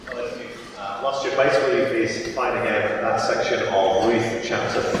Whilst your place, will you please find again that section of Ruth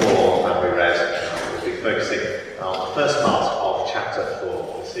chapter 4 that we read. We'll be focusing on the first part of chapter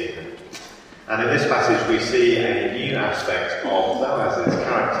 4 this evening. And in this passage we see a new aspect of Boaz's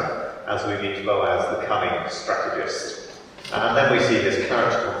character as we meet Boaz, the cunning strategist. And then we see his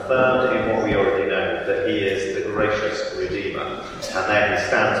character confirmed in what we already know, that he is the gracious redeemer. And then he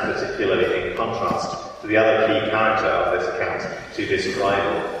stands particularly in contrast to the other key character of this account, to this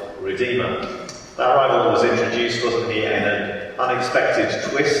rival redeemer. That rival was introduced, wasn't he, in an unexpected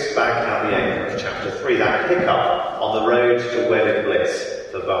twist back at the end of chapter 3, that hiccup on the road to wedded bliss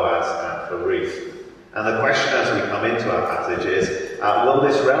for Boaz and for Ruth. And the question as we come into our passage is, will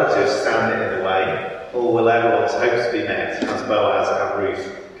this relative stand in the way, or will everyone's hopes be met as Boaz and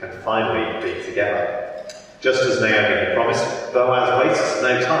Ruth can finally be together? Just as Naomi had promised, Boaz wastes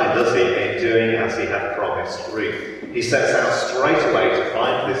no time, does he, in doing as he had promised Ruth. He sets out straight away to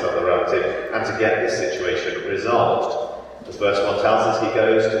find this other relative and to get this situation resolved. As verse 1 tells us, he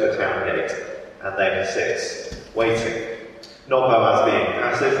goes to the town gate and then he sits, waiting. Not Boaz being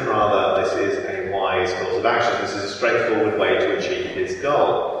passive, rather this is a wise course of action. This is a straightforward way to achieve his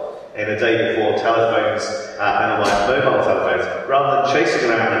goal. In a day before telephones and mobile telephones, rather than chasing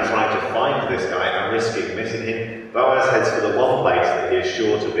around and trying to find this guy and risking missing him, Boaz heads for the one place that he is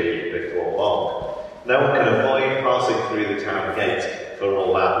sure to be before long. No one can avoid passing through the town gate for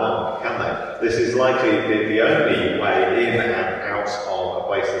all that long, can they? This is likely the only way in and out of a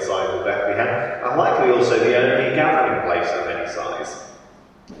place the size of Bethlehem, and likely also the only gathering place of any size.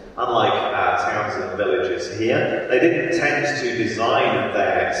 Unlike towns and villages here, they didn't tend to design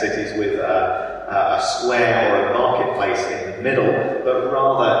their cities with a square or a marketplace in the middle, but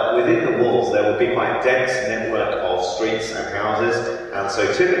rather within the walls there would be quite a dense network of streets and houses, and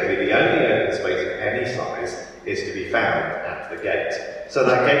so typically the only open space of any size is to be found at the gate. So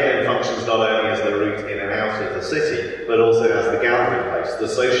that gate then functions not only as the route in and out of the city, but also as the gathering place, the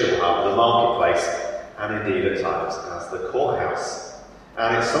social hub, the marketplace, and indeed at times as the courthouse.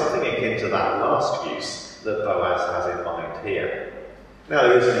 And it's something akin to that last use that Boaz has in mind here. Now,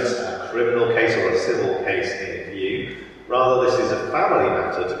 there isn't a criminal case or a civil case in view. Rather, this is a family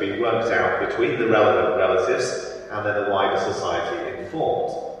matter to be worked out between the relevant relatives and then the wider society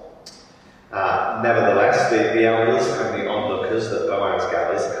informed. Nevertheless, the elders and the onlookers that Boaz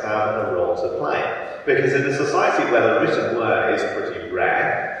gathers have a role to play. Because in a society where the written word is pretty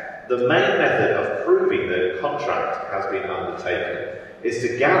rare, the main method of proving that a contract has been undertaken is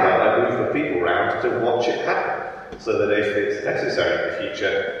to gather a group of people round to watch it happen, so that if it's necessary in the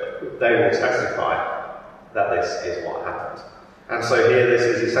future, they will testify that this is what happened. And so here this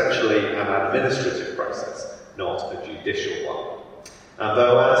is essentially an administrative process, not a judicial one. And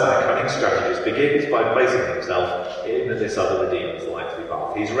Boaz, our cunning strategist, begins by placing himself in this other redeemer's likely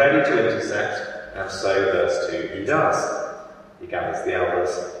path. He's ready to intercept, and so verse 2 he does. He gathers the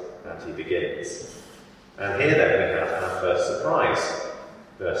elders, and he begins. And here then we have our first surprise.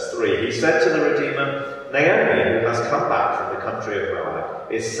 Verse 3, he said to the Redeemer, Naomi, who has come back from the country of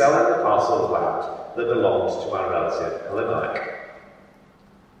Moab, is selling the parcel of land that belongs to our relative Elimelech.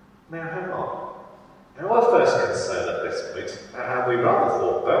 Now, hang on. Our first concern at this point, and we rather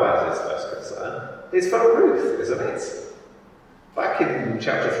thought Boaz's first concern, is for Ruth, isn't it? Back in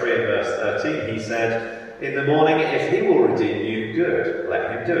chapter 3 and verse 13, he said, in the morning, if he will redeem you, good, let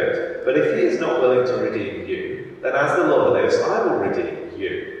him do it. But if he is not willing to redeem you, then as the Lord lives, I will redeem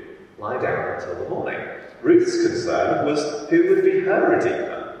you. Lie down until the morning. Ruth's concern was who would be her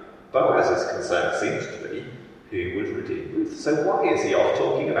redeemer. Boaz's concern seems to be who would redeem Ruth. So why is he off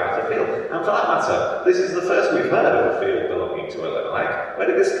talking about a field? And for that matter, this is the first we've heard of a field belonging to Elimelech. Where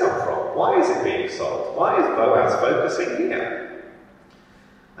did this come from? Why is it being sold? Why is Boaz focusing here?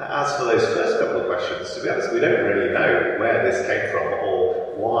 As for those first couple of questions, to be honest, we don't really know where this came from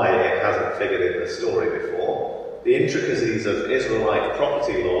or why it hasn't figured in the story before. The intricacies of Israelite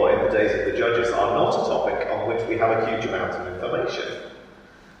property law in the days of the Judges are not a topic on which we have a huge amount of information.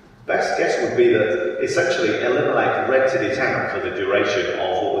 Best guess would be that essentially Elimelech rented it out for the duration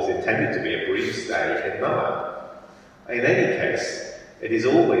of what was intended to be a brief stay in Moab. In any case, it is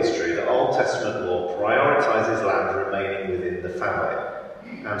always true that Old Testament law prioritises land remaining within the family.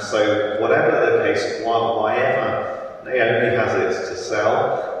 And so whatever the case, whatever Naomi has it to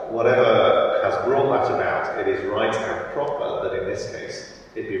sell, whatever has brought that about, it is right and proper that in this case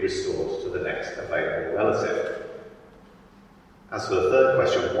it be restored to the next available relative. As for the third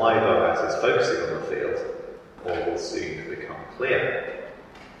question, why Boaz is focusing on the field, all will soon become clear.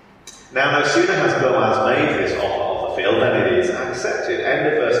 Now, no sooner has Boaz made this offer of the field than it is accepted. End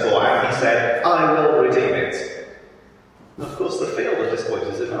of verse 4, and he said, I will redeem it. Of course, the field at this point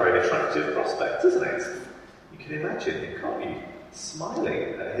is a very attractive attractive prospect, isn't it? You can imagine him, can't you?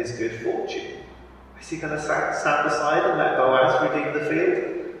 Smiling at his good fortune. Is he going to stand aside and let Boaz redeem the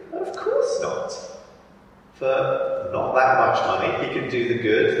field? Of course not. For not that much money, he can do the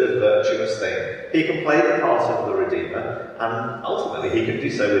good, the virtuous thing. He can play the part of the Redeemer, and ultimately he can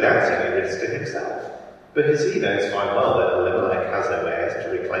do so without any risk to himself. Because he knows fine well that Elimelech has no heirs to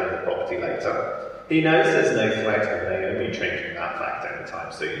reclaim the property later. He knows there's no threat of Naomi changing that fact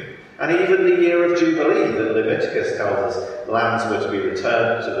anytime soon. And even the year of Jubilee that Leviticus tells us lands were to be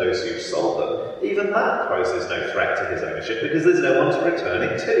returned to those who sold them, even that poses no threat to his ownership because there's no one to return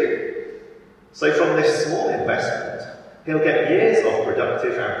it to. So from this small investment, he'll get years of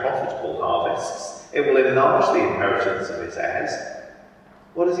productive and profitable harvests. It will enlarge the inheritance of his heirs.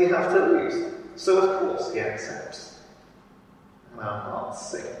 What does he have to lose? So of course he accepts. And our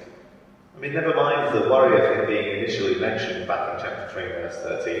hearts sink. I mean, never mind the worry of him being initially mentioned back in chapter 3, verse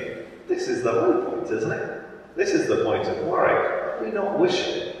 13. This is the low point, isn't it? This is the point of worry. Are we not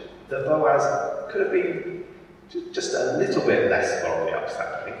wishing that Boaz could have been just a little bit less morally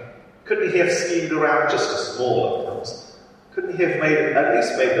upstanding? Couldn't he have schemed around just a smaller amount? Couldn't he have at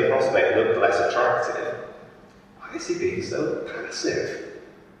least made the prospect look less attractive? Why is he being so passive?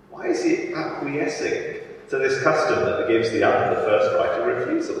 Why is he acquiescing to this custom that gives the other the first right of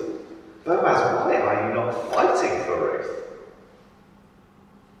refusal? Boaz, why are you not fighting for Ruth?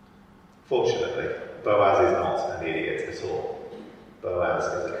 Fortunately, Boaz is not an idiot at all. Boaz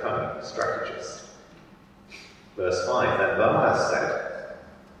is a cunning strategist. Verse 5, then Boaz said,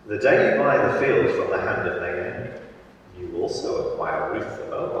 the day you buy the field from the hand of Naomi, you also acquire Ruth the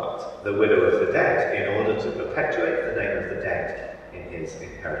Moabite, the widow of the dead, in order to perpetuate the name of the dead in his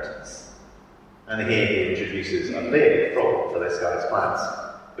inheritance. And here he introduces a big problem for this guy's plans,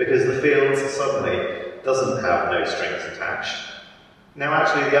 because the field suddenly doesn't have no strings attached. Now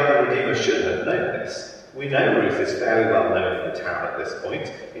actually the other Redeemer should have known this. We know Ruth is fairly well known in the town at this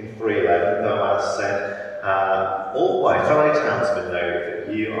point. In 3:11, Boaz said, all my fellow townsmen know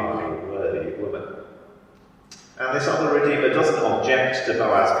that you are a worthy woman. And this other Redeemer doesn't object to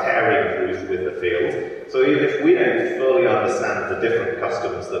Boaz pairing Ruth with the field. So even if we don't fully understand the different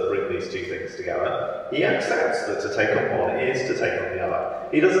customs that bring these two things together, he accepts that to take on one is to take on the other.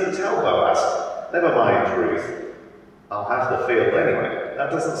 He doesn't tell Boaz, never mind Ruth, I'll have the field anyway.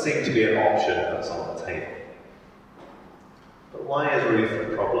 That doesn't seem to be an option that's on the table. But why is Ruth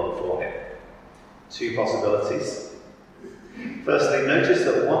a problem for him? Two possibilities. Firstly, notice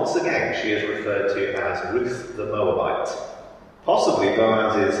that once again she is referred to as Ruth the Moabite. Possibly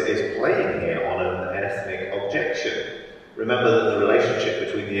Boaz is playing here on an ethnic objection. Remember that the relationship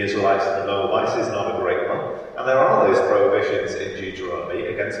between the Israelites and the Moabites is not a great one, and there are those prohibitions in Deuteronomy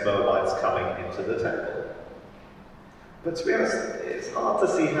against Moabites coming into the temple. But to be honest, it's hard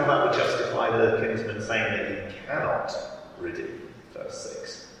to see how that would justify the kinsman saying that he cannot redeem, verse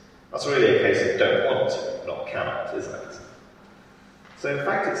 6. That's really a case of don't want to, not cannot, isn't it? So in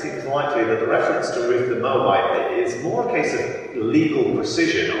fact it seems likely that the reference to Ruth the Moabite is more a case of legal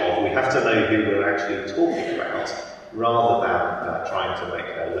precision of we have to know who we're actually talking about, rather than trying to make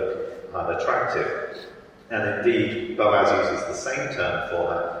her look unattractive. And indeed, Boaz uses the same term for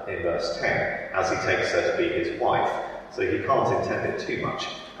her in verse 10, as he takes her to be his wife, so he can't intend it too much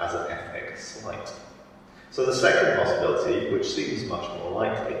as an ethnic slight. So the second possibility, which seems much more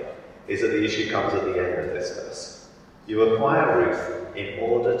likely, is that the issue comes at the end of this verse. You acquire Ruth in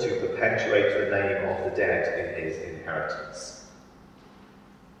order to perpetuate the name of the dead in his inheritance.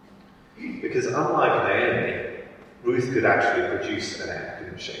 Because unlike Naomi, Ruth could actually produce an heir,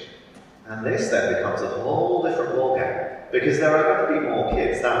 couldn't she? And this then becomes a whole different ballgame, because there are going to be more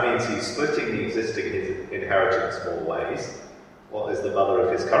kids. That means he's splitting the existing inheritance more ways. What is the mother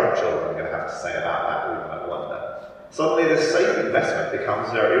of his current children going to have to say about that, we might wonder. Suddenly this safe investment becomes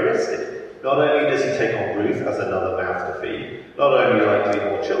very risky. Not only does he take on Ruth as another mouth to feed, not only likely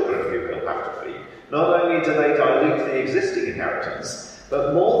more children who he'll have to feed, not only do they dilute the existing inheritance,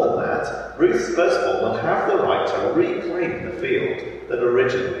 but more than that, Ruth's firstborn will have the right to reclaim the field that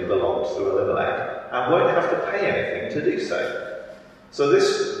originally belonged to Elimelech and won't have to pay anything to do so. So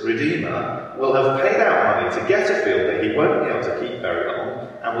this Redeemer will have paid out money to get a field that he won't be able to keep very long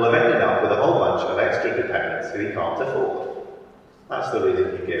and will have ended up with a whole bunch of extra dependents that he can't afford. That's the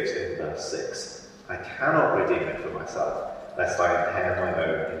reason he gives in verse 6. I cannot redeem it for myself, lest I impair my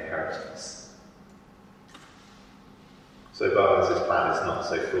own inheritance. So Boaz's plan is not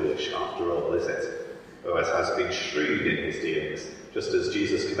so foolish after all, is it? Boaz has been shrewd in his dealings, just as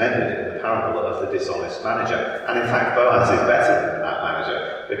Jesus commended in the parable of the dishonest manager. And in fact, Boaz is better than that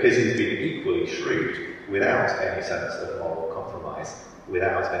manager, because he's been equally shrewd without any sense of moral compromise,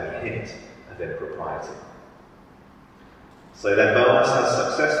 without any hint of impropriety. So then Boaz has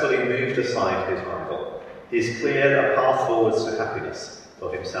successfully moved aside his rival. He's cleared a path forwards to happiness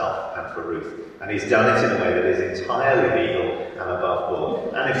for himself and for Ruth, and he's done it in a way that is entirely legal and above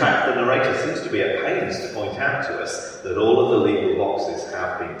board. And in fact, the narrator seems to be at pains to point out to us that all of the legal boxes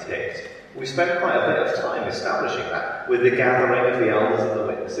have been ticked. We spent quite a bit of time establishing that with the gathering of the elders and the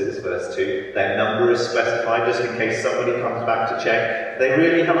witnesses, verse 2. Their number is specified just in case somebody comes back to check. They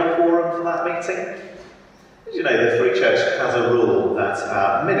really have a quorum for that meeting? You know, the Free Church has a rule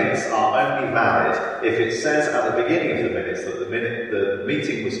that minutes are only valid if it says at the beginning of the minutes that the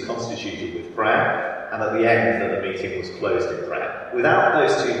meeting was constituted with prayer, and at the end that the meeting was closed in prayer. Without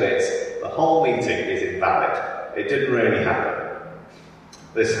those two bits, the whole meeting is invalid. It didn't really happen.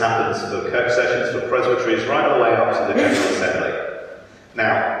 This happens for kirk sessions, for presbyteries, right all the way up to the General Assembly.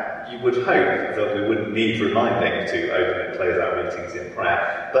 Now, you would hope that we wouldn't need reminding to open and close our meetings in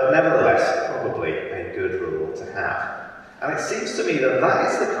prayer, but nevertheless, probably a good rule to have. And it seems to me that that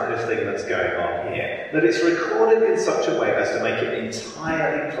is the kind of thing that's going on here, that it's recorded in such a way as to make it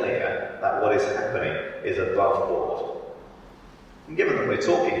entirely clear that what is happening is above board. And given that we're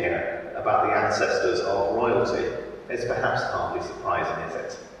talking here about the ancestors of royalty, it's perhaps hardly surprising, is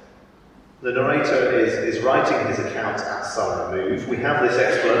it? The narrator is writing his account at some remove. We have this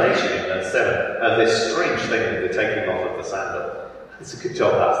explanation in verse 7 of this strange thing of the taking off of the sandal. It's a good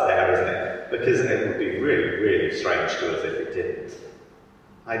job that's there, isn't it? Because it would be really, really strange to us if it didn't.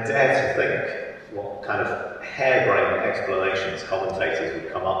 I dare to think what kind of harebrained explanations commentators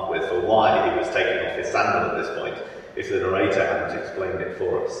would come up with for why he was taking off his sandal at this point if the narrator hadn't explained it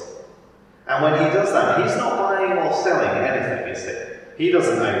for us. And when he does that, he's not buying or selling anything, is he? He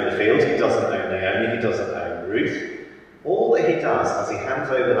doesn't own the field, he doesn't own Naomi, he doesn't own Ruth. All that he does as he hands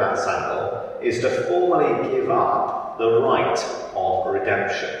over that sandal is to formally give up the right of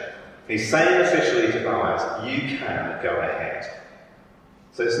redemption. He's saying officially to Boaz, you can go ahead.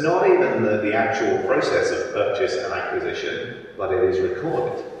 So it's not even the actual process of purchase and acquisition, but it is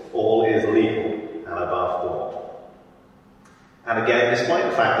recorded. All is legal and above board. And again, despite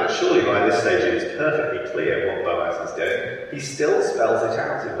the fact that surely by this stage it is perfectly clear what Boaz is doing, he still spells it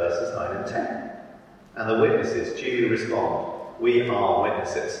out in verses 9 and 10. And the witnesses duly respond, we are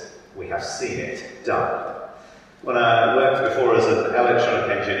witnesses. We have seen it done. When I worked before as an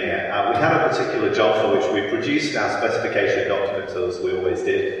electronic engineer, we had a particular job for which we produced our specification documents, as we always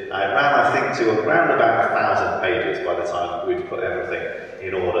did. It ran, I think, to around about 1,000 pages by the time we'd put everything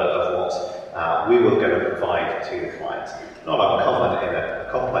in order of what we were going to provide to the client. Not uncommon in a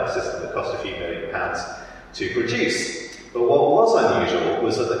complex system that cost a few £1 million to produce. But what was unusual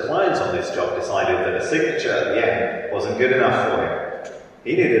was that the client on this job decided that a signature at the end wasn't good enough for him.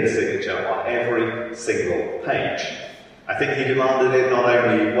 He needed a signature on every single page. I think he demanded it not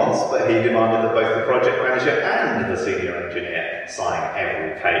only once, but he demanded that both the project manager and the senior engineer sign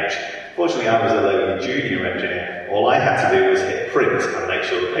every page. Fortunately, I was a lowly junior engineer. All I had to do was hit print and make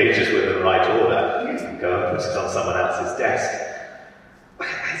sure the pages were in the right order and go and put it on someone else's desk.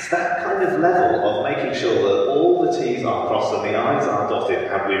 It's that kind of level of making sure that all the T's are crossed and the I's are dotted,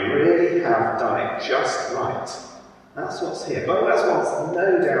 and we really have done it just right. That's what's here. Boaz wants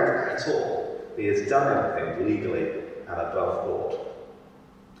no doubt at all he has done everything legally and above board.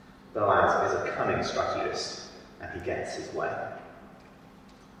 Boaz is a cunning strategist, and he gets his way.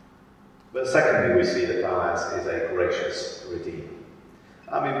 But secondly, we see that Boaz is a gracious redeemer.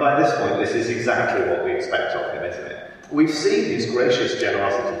 I mean, by this point, this is exactly what we expect of him, isn't it? We've seen his gracious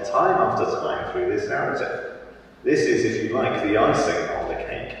generosity time after time through this narrative. This is, if you like, the icing on the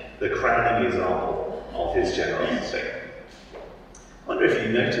cake, the crowning example of his generosity. I wonder if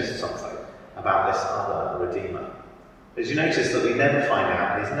you noticed something about this other redeemer. Did you notice that we never find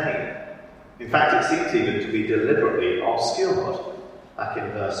out his name? In fact, it seems even to be deliberately obscured. Back in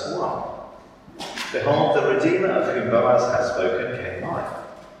verse 1. Behold, the Redeemer of whom Boaz has spoken came nigh.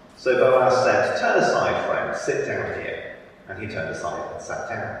 So Boaz said, turn aside, friend, sit down here. And he turned aside and sat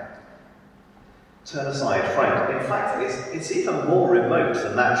down. Turn aside, friend. In fact, it's even more remote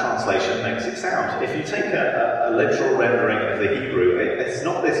than that translation makes it sound. If you take a literal rendering of the Hebrew, it's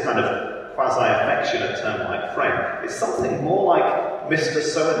not this kind of quasi-affectionate term like friend. It's something more like Mr.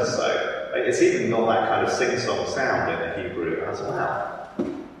 So-and-so. It's even got that kind of sing-song sound in the Hebrew as well.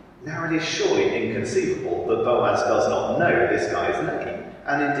 Now it is surely inconceivable that Boaz does not know this guy's name,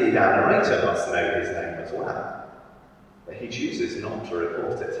 and indeed our narrator must know his name as well. But he chooses not to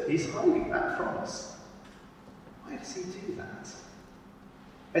report it. He's hiding that from us. Why does he do that?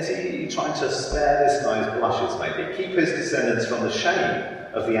 Is he trying to spare this guy's blushes, maybe? Keep his descendants from the shame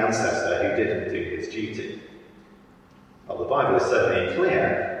of the ancestor who didn't do his duty. Well, the Bible is certainly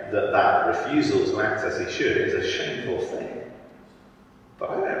clear that that refusal to act as he should is a shameful thing. But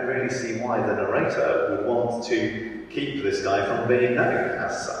I don't really see why the narrator would want to keep this guy from being known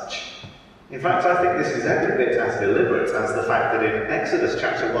as such. In fact, I think this is every bit as deliberate as the fact that in Exodus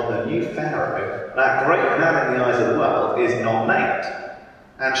chapter 1, the new Pharaoh, that great man in the eyes of the world, is not named.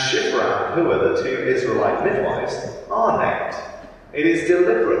 And Shiphrah and Puah, the two Israelite midwives, are named. It is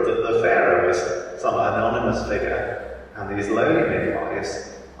deliberate that the Pharaoh is some anonymous figure, and these lowly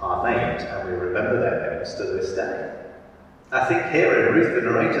midwives are named, and we remember their names to this day. I think here in Ruth, the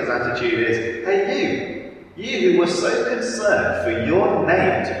narrator's attitude is, hey you who were so concerned for your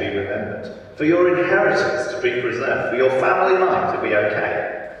name to be remembered, for your inheritance to be preserved, for your family line to be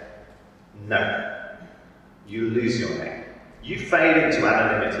okay. No, you lose your name. You fade into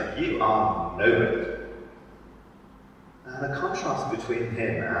anonymity. You are nobody. And the contrast between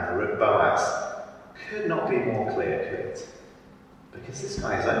him and Boaz could not be more clear, could it? Because this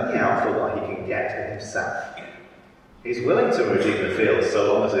guy is only out for what he can get for himself. He's willing to redeem the field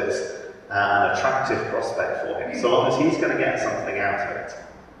so long as it's an attractive prospect for him, so long as he's going to get something out of it.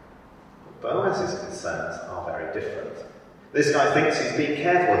 But Boaz's concerns are very different. This guy thinks he's being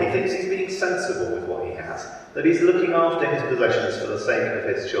careful, he thinks he's being sensible with what he has, that he's looking after his possessions for the sake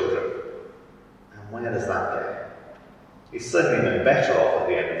of his children. And where does that go? He's certainly no better off at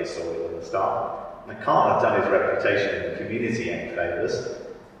the end of the story than the start. And can't have done his reputation in the community any favours,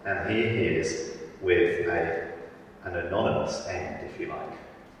 and here he is with an anonymous end, if you like.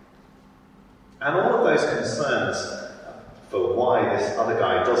 And all of those concerns for why this other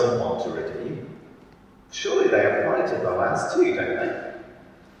guy doesn't want to redeem, surely they apply to Boaz too, don't they?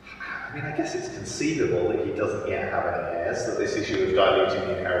 I mean, I guess it's conceivable that he doesn't yet have any heirs, that this issue of diluting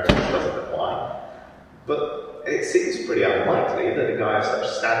the inheritance doesn't apply. But it seems pretty unlikely that a guy of such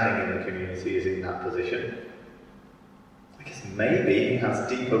standing in the community is in that position. I guess maybe he has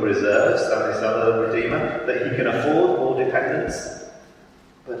deeper reserves than this other redeemer, that he can afford more dependents.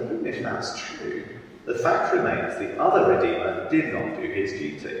 But even if that's true, the fact remains the other redeemer did not do his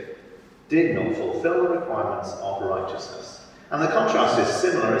duty, did not fulfill the requirements of righteousness. And the contrast is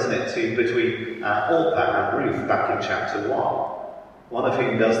similar, isn't it, to between Orpah and Ruth back in chapter 1. One of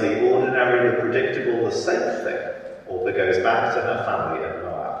whom does the ordinary, the predictable, the safe thing. Orpah goes back to her family in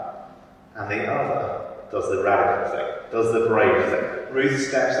Moab. And the other does the radical thing, does the brave thing. Ruth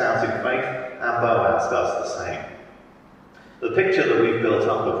steps out in faith, and Boaz does the same. The picture that we've built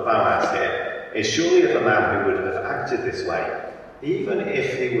up of Boaz here is surely of a man who would have acted this way, even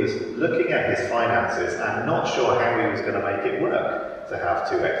if he was looking at his finances and not sure how he was going to make it work to have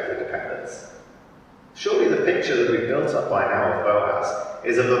two extra dependents. Surely the picture that we've built up by now of Boaz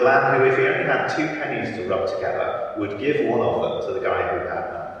is of a man who, if he only had 2 pennies to rub together, would give one of them to the guy who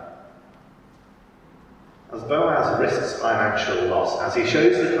had none. As Boaz risks financial loss, as he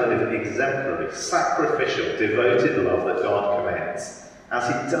shows the kind of exemplary, sacrificial, devoted love that God commands, as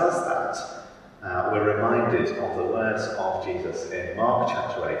he does that, we're reminded of the words of Jesus in Mark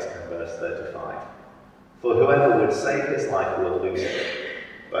chapter 8 and verse 35. For whoever would save his life will lose it,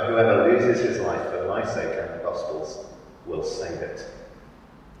 but whoever loses his life for my sake and the gospel's will save it.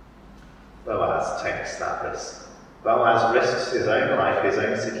 Boaz takes that risk. Boaz risks his own life, his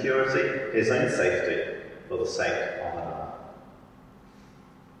own security, his own safety, for the sake of another.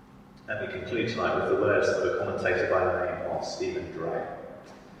 And we conclude tonight with the words of a commentator by the name of Stephen Dray.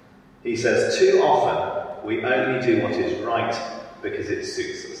 He says, too often we only do what is right because it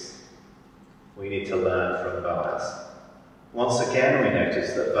suits us. We need to learn from Boaz. Once again we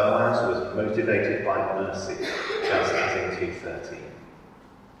notice that Boaz was motivated by mercy, just as in 2:13.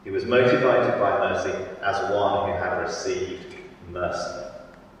 He was motivated by mercy as one who had received mercy.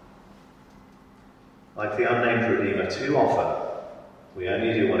 Like the unnamed Redeemer, too often we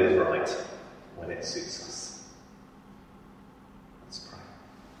only do what is right when it suits us. Let's pray.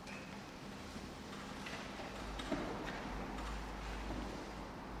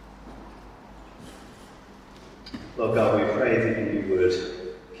 Lord God, we pray that you would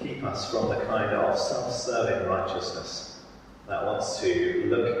keep us from the kind of self-serving righteousness that wants to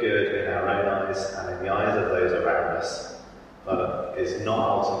look good in our own eyes and in the eyes of those around us, but is not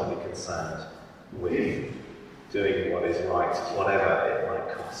ultimately concerned with doing what is right, whatever it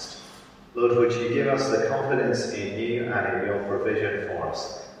might cost. Lord, would you give us the confidence in you and in your provision for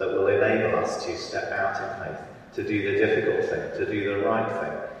us that will enable us to step out in faith, to do the difficult thing, to do the right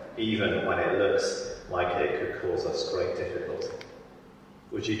thing, even when it looks like it could cause us great difficulty.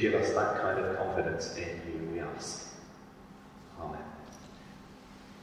 Would you give us that kind of confidence in you, we ask. Amen.